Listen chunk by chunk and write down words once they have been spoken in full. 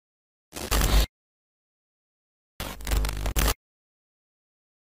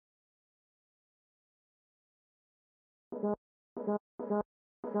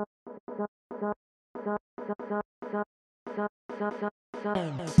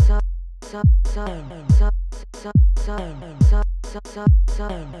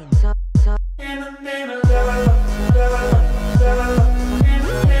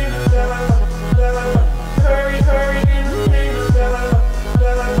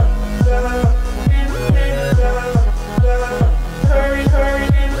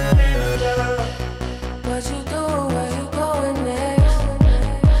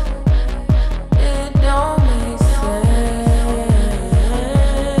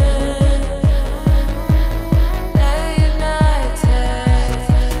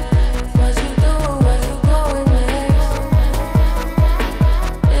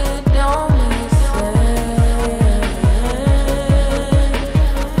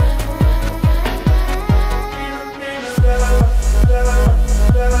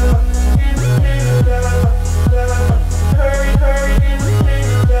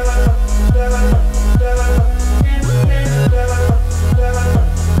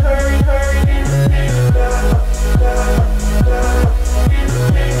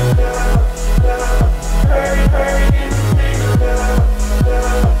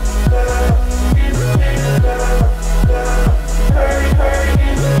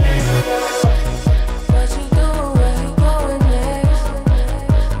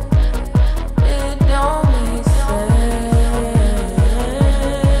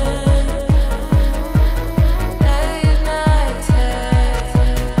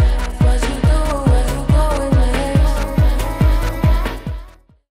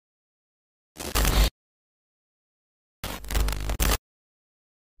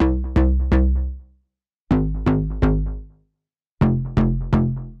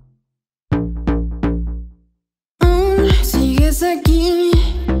Aquí,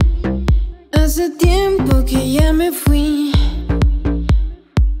 hace tiempo que ya me fui,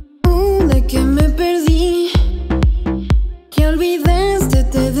 de que me perdí, que olvidaste,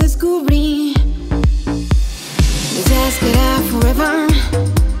 te descubrí. Decías que era forever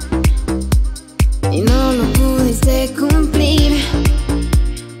y no lo pudiste cumplir.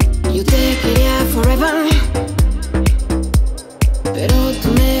 Yo te quería forever, pero tú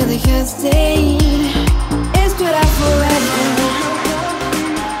me dejaste ir. Esto era forever.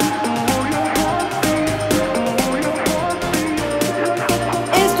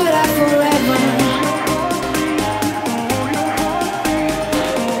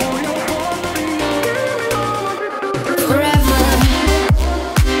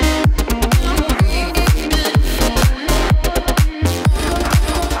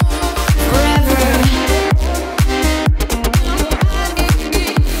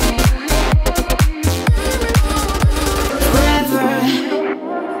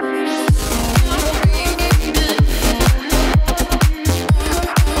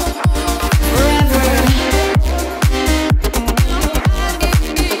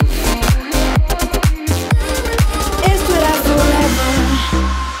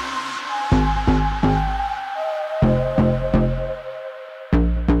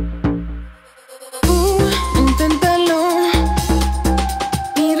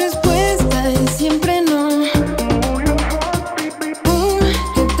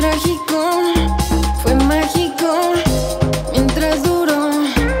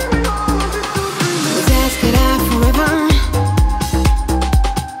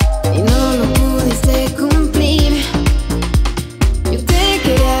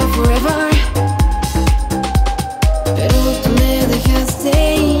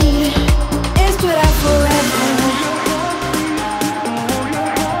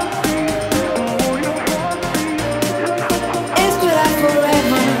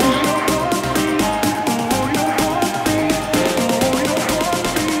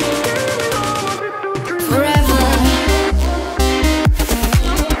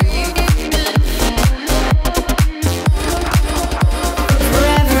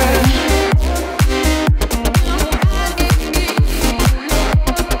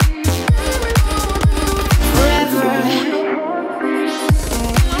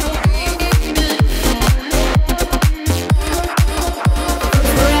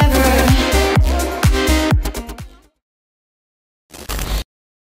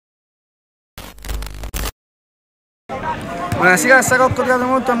 Buonasera, sarà occorriato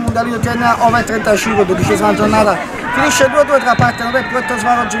molto al Mundialito Tna Over35, 12ª giornata. Finisce 2-2 tra Partenopei e Puerto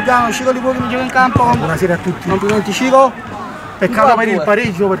Svago Giuliano. Ciro Di Cuori migliore in campo. Buonasera a tutti. Complimenti Ciro. Peccato per il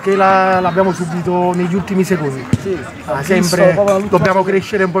pareggio perché l'abbiamo subito negli ultimi secondi. Sì, sempre dobbiamo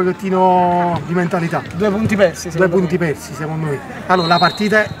crescere un pochettino di mentalità. 2 punti persi. 2 punti persi secondo me. Allora la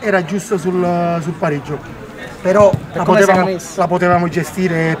partita era giusta sul pareggio. però la potevamo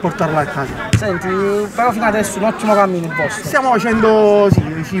gestire e portarla a casa. Senti, però fino adesso un ottimo cammino il vostro. Stiamo facendo,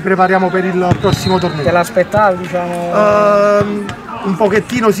 sì, ci prepariamo per il prossimo torneo. Te l'aspettavi, diciamo? Un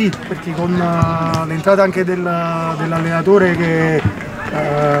pochettino sì, perché con l'entrata anche dell'allenatore che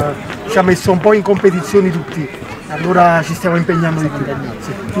ci ha messo un po' in competizioni tutti, allora ci stiamo impegnando di più.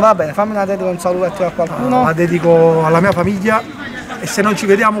 Sì. Va bene, fammi una dedica, un saluto a qualcuno. La dedico alla mia famiglia e se non ci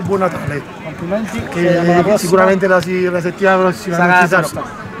vediamo buon Natale. Complimenti. Che sicuramente la settimana prossima sarà.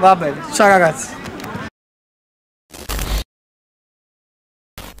 Va bene, ciao ragazzi.